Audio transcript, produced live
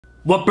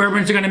What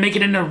bourbons are going to make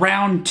it into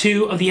round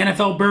 2 of the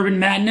NFL Bourbon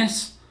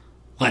Madness?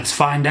 Let's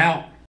find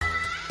out.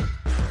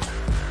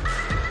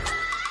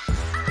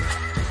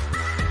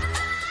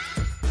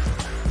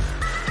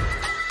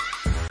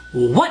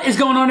 What is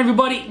going on,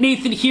 everybody?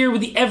 Nathan here with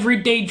the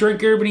Everyday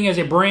Drinker, bringing you guys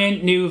a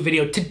brand new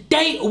video.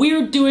 Today, we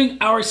are doing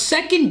our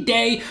second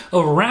day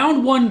of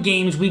round 1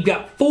 games. We've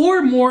got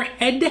 4 more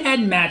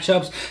head-to-head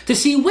matchups to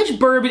see which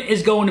bourbon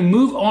is going to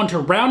move on to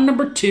round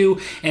number 2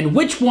 and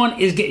which one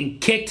is getting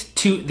kicked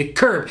to the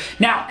curb.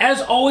 Now,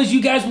 as always, you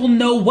guys will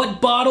know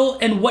what bottle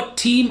and what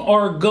team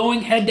are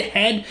going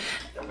head-to-head.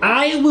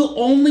 I will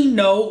only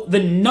know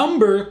the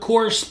number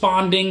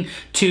corresponding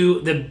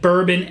to the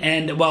bourbon,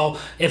 and well,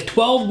 if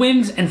 12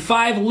 wins and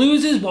 5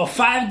 loses, well,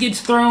 5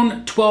 gets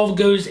thrown, 12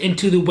 goes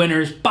into the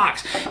winner's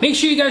box. Make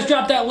sure you guys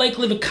drop that like,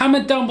 leave a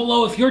comment down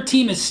below if your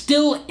team is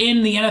still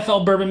in the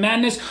NFL Bourbon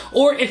Madness,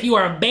 or if you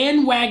are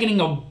bandwagoning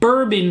a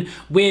bourbon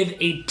with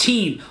a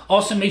team.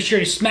 Also, make sure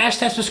to smash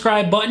that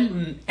subscribe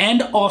button,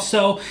 and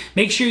also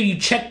make sure you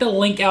check the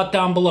link out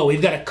down below.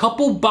 We've got a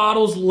couple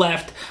bottles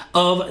left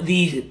of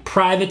the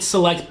private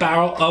select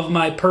barrel of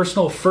my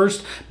personal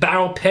first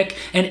barrel pick,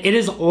 and it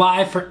is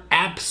live for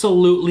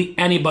absolutely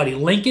anybody.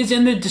 Link is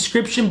in the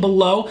description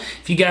below.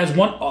 If you guys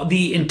want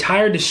the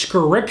entire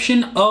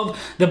description of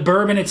the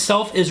bourbon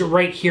itself, is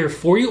right here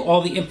for you.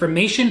 All the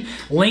information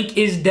link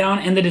is down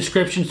in the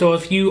description. So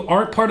if you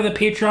aren't part of the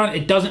Patreon,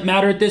 it doesn't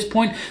matter at this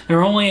point. There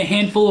are only a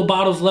handful of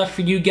bottles left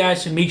for you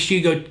guys, so make sure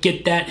you go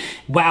get that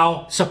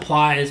while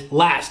supplies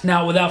last.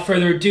 Now, without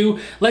further ado,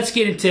 let's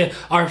get into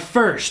our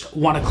first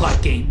 1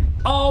 o'clock game.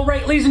 All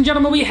right, ladies and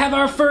gentlemen, we have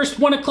our first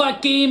 1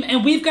 o'clock game,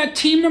 and we've got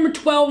team number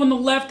 12 on the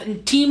left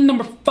and team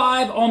number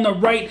 5 on the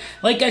right.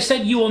 Like I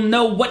said, you will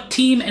know what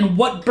team and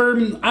what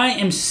bourbon I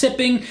am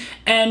sipping,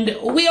 and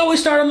we always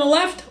start on the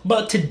left,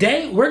 but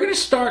today we're going to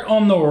start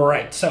on the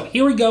right. So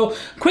here we go.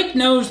 Quick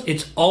nose.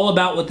 It's all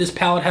about what this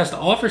palate has to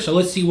offer, so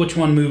let's see which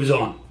one moves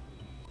on.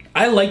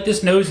 I like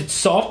this nose. It's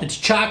soft, it's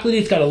chocolatey,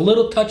 it's got a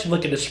little touch of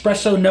like an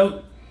espresso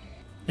note.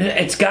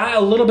 It's got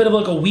a little bit of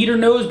like a weeder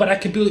nose, but I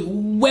could be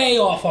way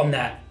off on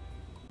that.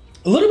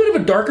 A little bit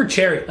of a darker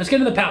cherry. Let's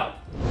get into the palate.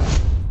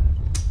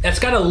 That's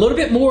got a little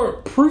bit more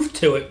proof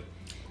to it.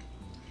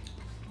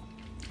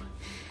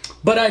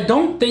 But I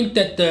don't think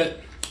that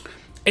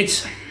I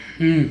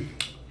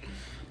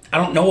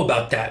don't know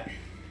about that.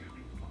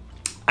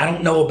 I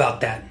don't know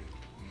about that.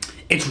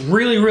 It's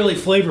really, really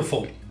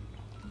flavorful.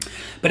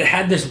 But it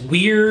had this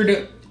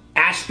weird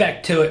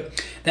aspect to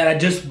it that I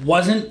just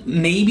wasn't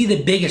maybe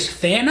the biggest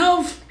fan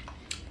of.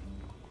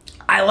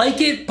 I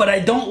like it, but I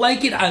don't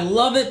like it. I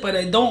love it, but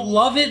I don't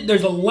love it.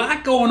 There's a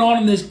lot going on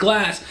in this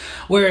glass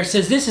where it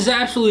says, this is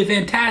absolutely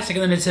fantastic,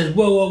 and then it says,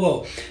 whoa, whoa,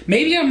 whoa.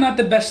 Maybe I'm not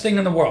the best thing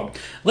in the world.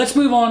 Let's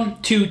move on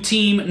to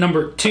team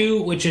number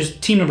 2, which is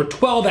team number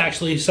 12,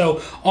 actually,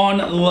 so on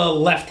the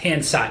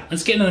left-hand side.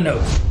 Let's get into the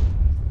notes.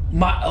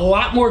 A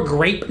lot more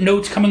grape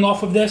notes coming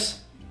off of this.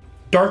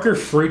 Darker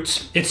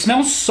fruits. It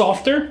smells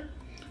softer,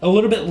 a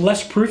little bit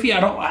less proofy.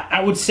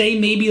 I would say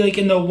maybe like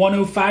in the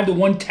 105 to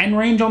 110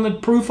 range on the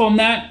proof on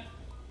that.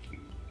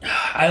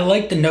 I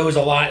like the nose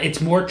a lot. It's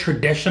more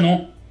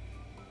traditional.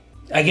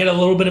 I get a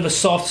little bit of a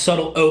soft,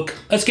 subtle oak.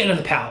 Let's get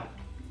into the palate.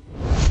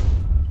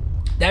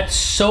 That's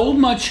so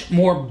much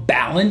more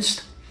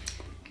balanced.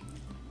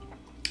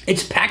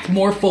 It's packed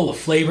more full of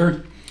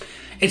flavor.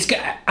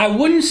 I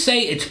wouldn't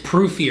say it's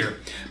proofier,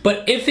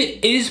 but if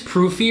it is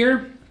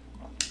proofier,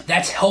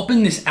 that's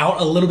helping this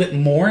out a little bit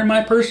more, in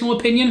my personal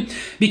opinion,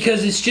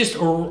 because it's just,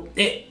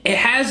 it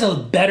has a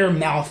better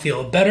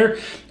mouthfeel,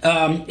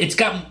 it's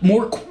got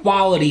more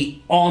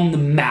quality on the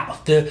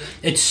mouth.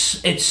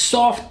 It's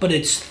soft, but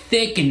it's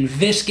thick and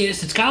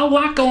viscous. It's got a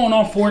lot going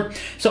on for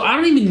it, so I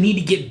don't even need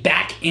to get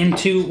back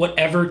into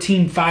whatever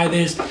Team 5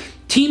 is.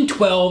 Team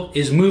 12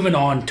 is moving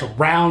on to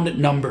round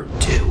number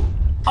 2.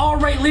 All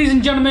right, ladies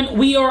and gentlemen,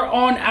 we are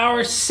on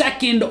our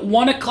second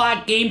 1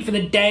 o'clock game for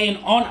the day,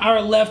 and on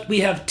our left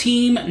we have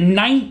team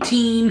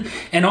 19,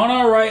 and on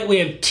our right we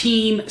have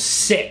team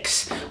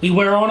 6. We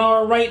were on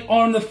our right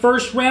on the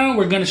first round.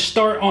 We're going to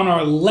start on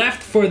our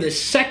left for the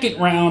second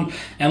round,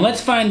 and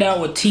let's find out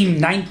what team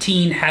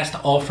 19 has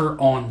to offer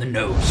on the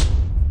nose.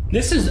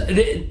 This is,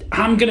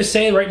 I'm going to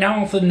say right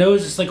now for the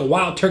nose, it's like a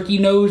wild turkey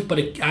nose,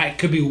 but I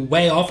could be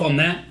way off on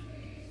that.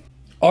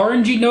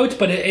 Orangey notes,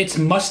 but it's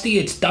musty,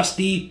 it's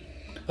dusty.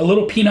 A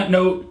little peanut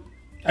note.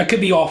 I could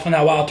be off on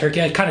that wild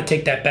turkey. I'd kind of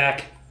take that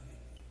back.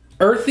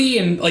 Earthy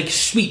and like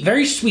sweet.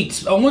 Very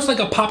sweet. Almost like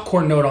a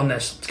popcorn note on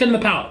this. Let's get in the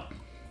palate.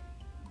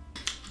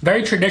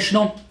 Very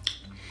traditional.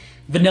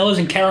 Vanillas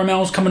and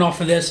caramels coming off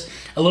of this.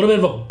 A little bit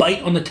of a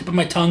bite on the tip of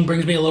my tongue.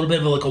 Brings me a little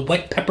bit of like a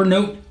white pepper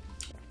note.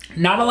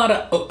 Not a lot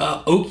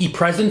of oaky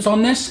presence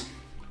on this.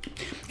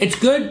 It's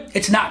good.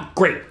 It's not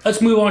great.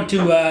 Let's move on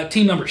to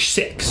team number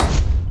 6.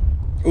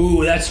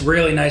 Ooh, that's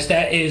really nice.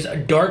 That is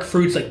dark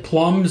fruits like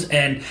plums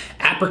and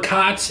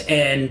apricots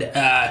and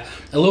a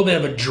little bit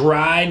of a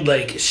dried,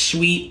 like,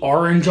 sweet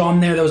orange on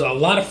there. There was a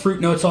lot of fruit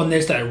notes on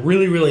this that I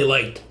really, really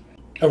liked.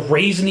 A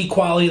raisiny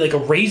quality, like a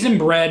raisin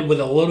bread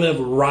with a little bit of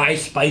rye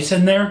spice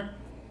in there.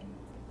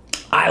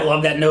 I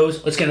love that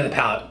nose. Let's get into the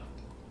palate.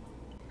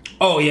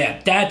 Oh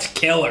yeah, that's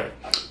killer.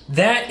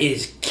 That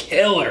is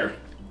killer.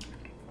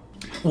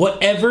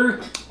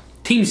 Whatever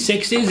Team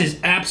 6 is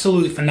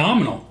absolutely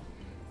phenomenal.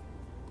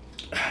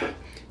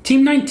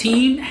 Team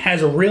 19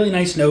 has a really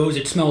nice nose.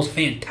 It smells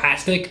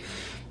fantastic.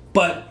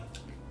 But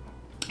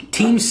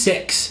Team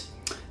 6,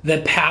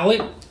 the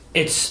palate,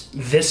 it's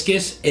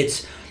viscous.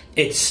 It's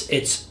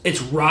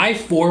rye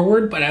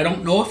forward, but I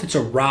don't know if it's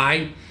a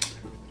rye.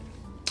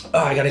 Oh,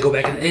 I gotta go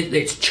back.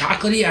 It's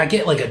chocolatey. I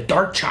get like a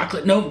dark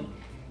chocolate note.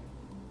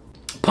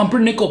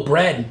 Pumpernickel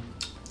bread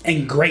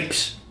and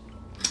grapes.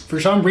 For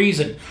some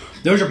reason,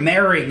 those are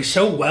marrying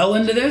so well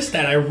into this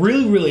that I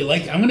really, really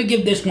like it. I'm gonna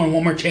give this one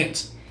more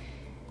chance.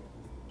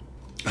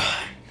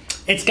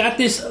 It's got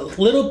this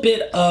little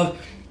bit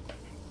of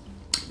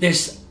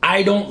this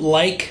I don't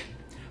like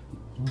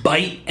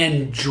bite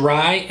and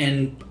dry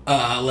and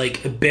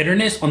like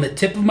bitterness on the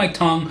tip of my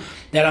tongue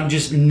that I'm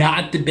just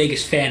not the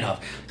biggest fan of.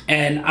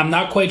 And I'm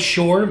not quite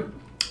sure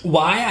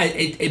why.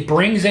 It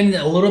brings in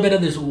a little bit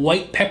of this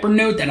white pepper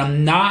note that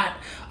I'm not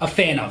a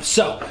fan of.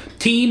 So,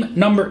 team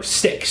number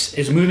 6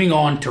 is moving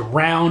on to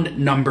round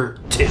number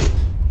 2.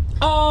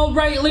 All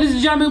right, ladies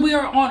and gentlemen, we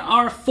are on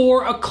our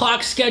 4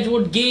 o'clock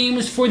scheduled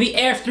games for the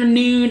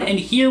afternoon, and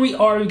here we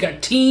are. We've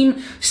got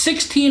Team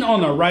 16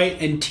 on the right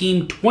and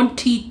Team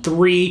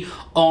 23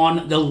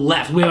 on the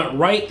left. We went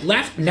right,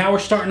 left. Now we're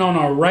starting on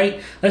our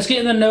right. Let's get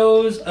in the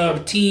nose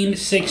of Team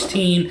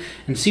 16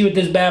 and see what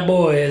this bad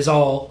boy is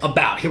all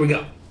about. Here we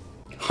go.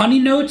 Honey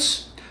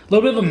notes, a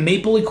little bit of a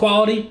mapley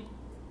quality,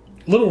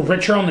 a little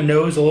richer on the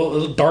nose, a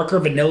little darker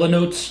vanilla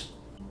notes.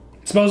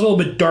 It smells a little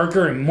bit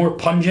darker and more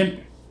pungent.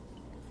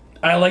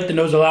 I like the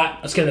nose a lot.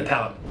 Let's get in the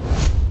palate.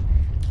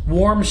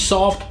 Warm,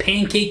 soft,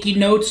 pancakey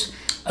notes,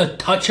 a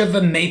touch of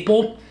a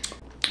maple,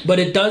 but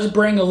it does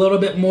bring a little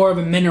bit more of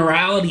a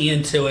minerality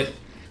into it.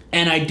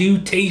 And I do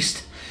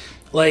taste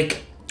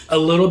like a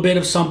little bit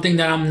of something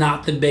that I'm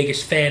not the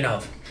biggest fan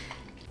of.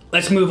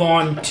 Let's move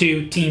on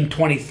to Team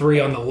 23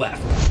 on the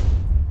left.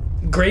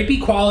 Grapey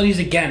qualities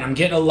again. I'm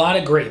getting a lot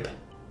of grape.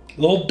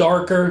 A little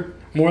darker,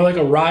 more like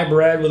a rye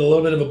bread with a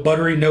little bit of a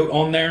buttery note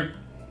on there.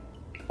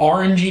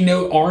 Orangey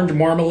note, orange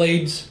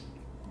marmalades.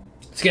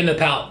 Let's get into the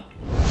palate.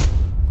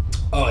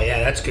 Oh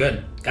yeah, that's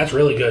good. That's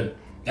really good.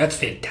 That's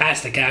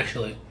fantastic,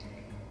 actually.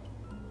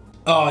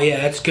 Oh yeah,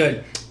 that's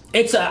good.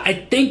 It's, I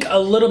think, a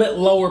little bit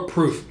lower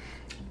proof,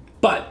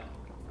 but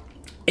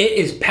it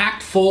is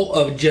packed full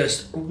of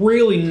just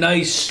really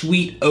nice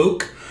sweet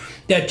oak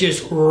that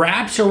just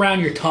wraps around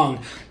your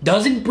tongue.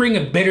 Doesn't bring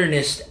a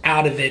bitterness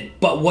out of it,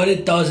 but what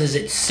it does is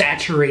it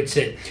saturates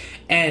it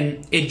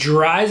and it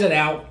dries it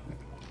out.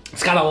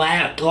 It's got a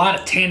lot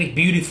of tannic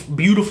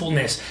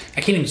beautifulness.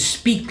 I can't even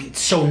speak. It's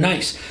so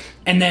nice.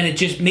 And then it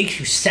just makes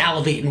you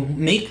salivate. And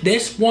make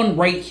this one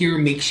right here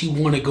makes you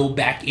want to go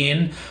back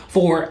in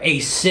for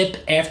a sip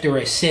after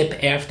a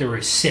sip after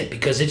a sip.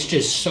 Because it's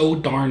just so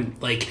darn,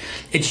 like,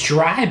 it's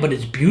dry, but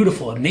it's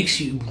beautiful. It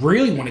makes you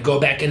really want to go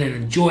back in and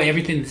enjoy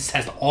everything this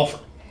has to offer.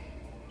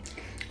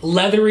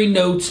 Leathery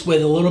notes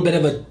with a little bit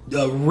of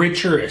a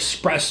richer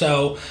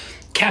espresso.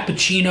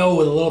 Cappuccino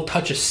with a little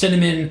touch of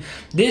cinnamon.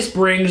 This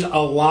brings a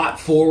lot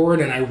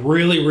forward, and I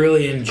really,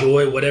 really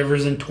enjoy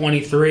whatever's in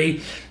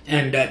 23.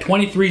 And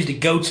 23 is the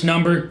GOAT's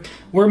number.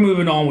 We're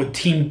moving on with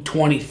Team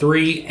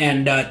 23,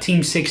 and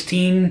Team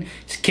 16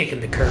 is kicking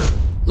the curb.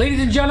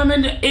 Ladies and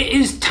gentlemen, it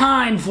is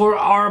time for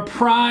our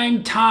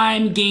prime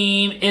time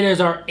game. It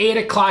is our 8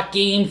 o'clock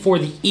game for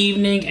the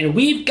evening, and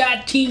we've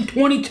got Team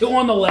 22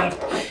 on the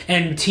left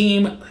and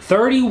Team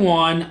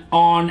 31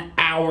 on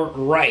our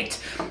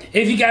right.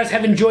 If you guys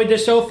have enjoyed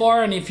this so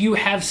far, and if you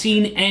have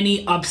seen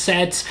any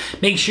upsets,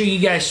 make sure you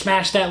guys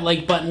smash that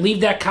like button.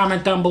 Leave that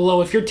comment down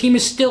below. If your team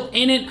is still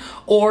in it,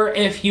 or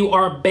if you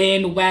are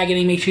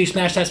bandwagoning, make sure you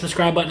smash that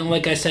subscribe button. And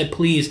like I said,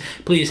 please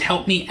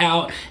help me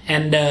out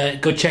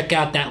and go check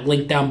out that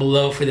link down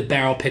below for the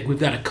barrel pick. We've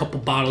got a couple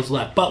bottles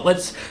left. But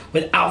let's,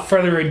 without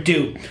further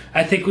ado,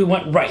 I think we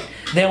went right,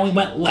 then we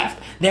went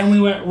left, then we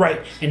went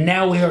right, and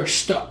now we are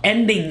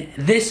ending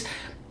this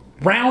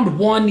round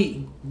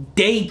 1,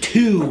 day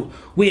 2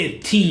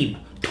 with Team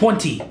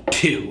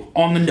 22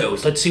 on the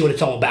nose. Let's see what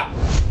it's all about.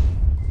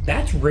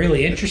 That's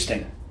really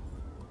interesting.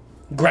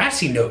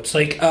 Grassy notes,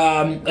 like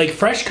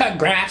fresh cut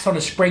grass on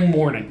a spring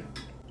morning.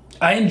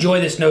 I enjoy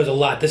this nose a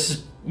lot. This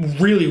is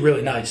really,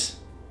 really nice.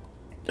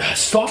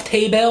 Soft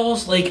hay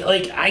bales, like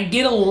I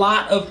get a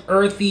lot of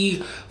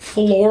earthy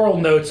floral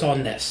notes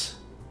on this.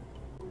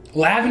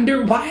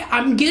 Lavender, why?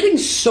 I'm getting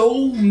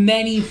so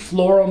many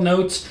floral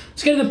notes.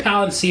 Let's get in the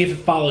palate and see if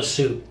it follows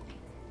suit.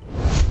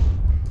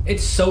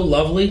 It's so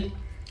lovely.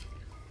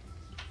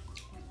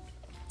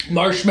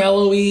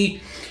 Marshmallowy.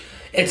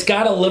 It's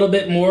got a little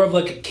bit more of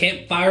like a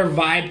campfire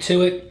vibe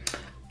to it.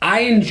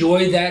 I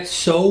enjoy that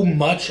so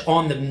much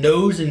on the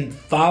nose and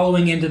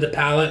following into the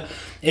palate.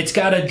 It's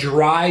got a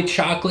dry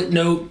chocolate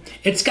note.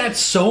 It's got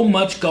so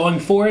much going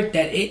for it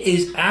that it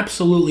is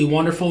absolutely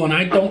wonderful. And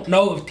I don't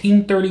know if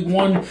Team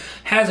 31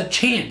 has a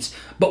chance,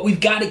 but we've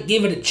got to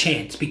give it a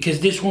chance because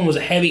this one was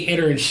a heavy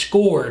hitter and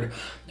scored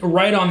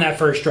right on that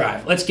first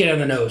drive. Let's get on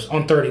the nose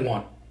on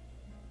 31.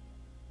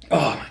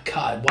 Oh my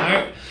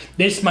God,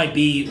 this might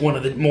be one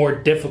of the more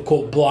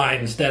difficult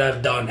blinds that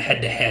I've done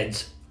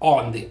head-to-heads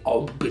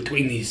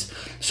between these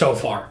so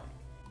far.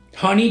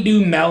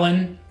 Honeydew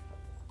melon.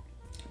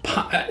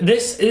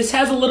 This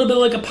has a little bit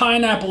like a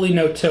pineapple-y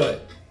note to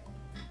it.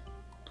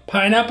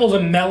 Pineapples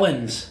and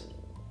melons.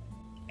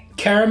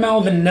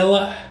 Caramel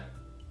vanilla.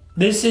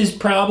 This is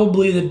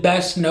probably the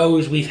best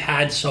nose we've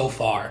had so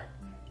far.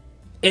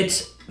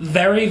 It's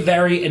very,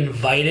 very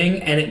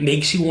inviting, and it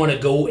makes you want to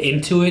go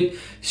into it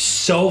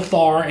so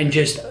far and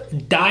just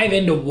dive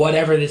into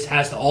whatever this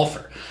has to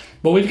offer.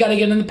 But we've got to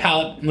get in the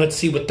palate, and let's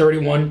see what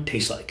 31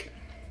 tastes like.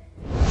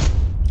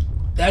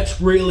 That's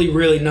really,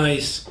 really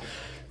nice,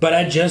 but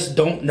I just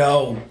don't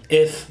know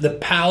if the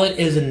palate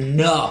is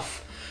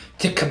enough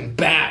to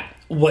combat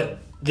what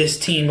this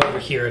team over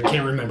here, I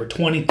can't remember,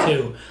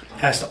 22,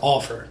 has to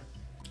offer.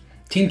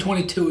 Team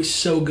 22 is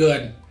so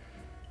good.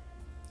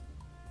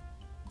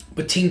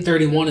 But Team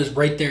 31 is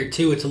right there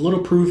too. It's a little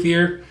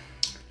proofier.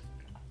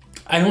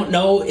 I don't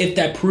know if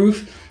that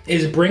proof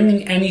is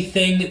bringing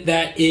anything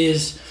that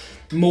is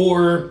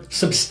more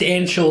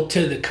substantial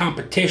to the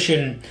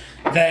competition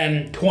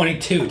than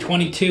 22.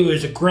 22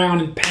 is a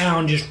ground and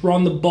pound, just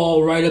run the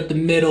ball right up the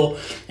middle,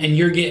 and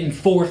you're getting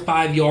 4 or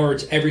 5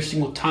 yards every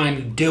single time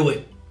you do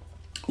it.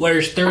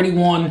 Whereas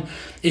 31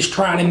 is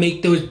trying to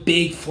make those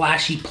big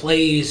flashy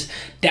plays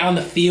down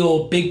the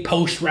field, big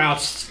post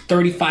routes,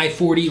 35,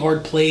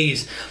 40-yard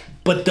plays.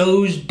 But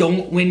those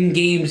don't win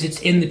games.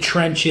 It's in the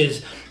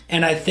trenches.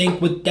 And I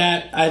think with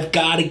that, I've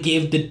got to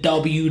give the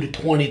W to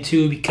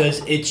 22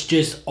 because it's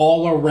just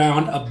all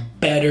around a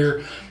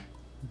better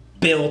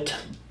built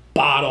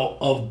bottle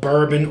of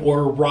bourbon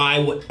or rye,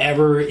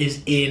 whatever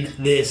is in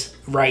this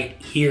right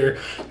here.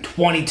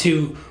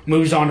 22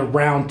 moves on to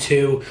round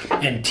 2,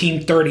 and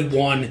Team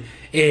 31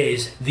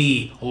 is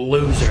the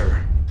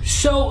loser.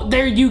 So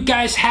there you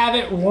guys have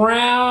it.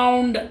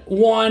 Round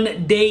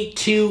 1, day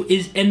 2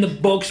 is in the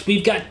books.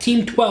 We've got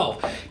Team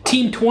 12,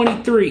 Team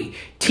 23,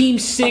 Team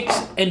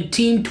 6, and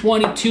Team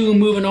 22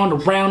 moving on to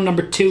round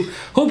number 2.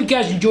 Hope you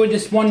guys enjoyed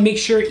this one. Make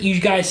sure you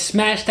guys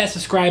smash that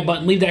subscribe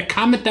button. Leave that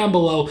comment down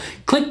below.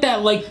 Click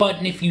that like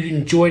button if you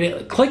enjoyed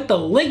it. Click the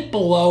link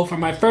below for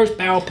my first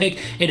barrel pick.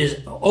 It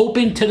is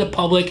open to the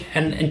public.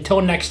 And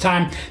until next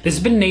time, this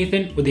has been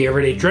Nathan with the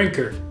Everyday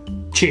Drinker.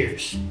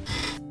 Cheers.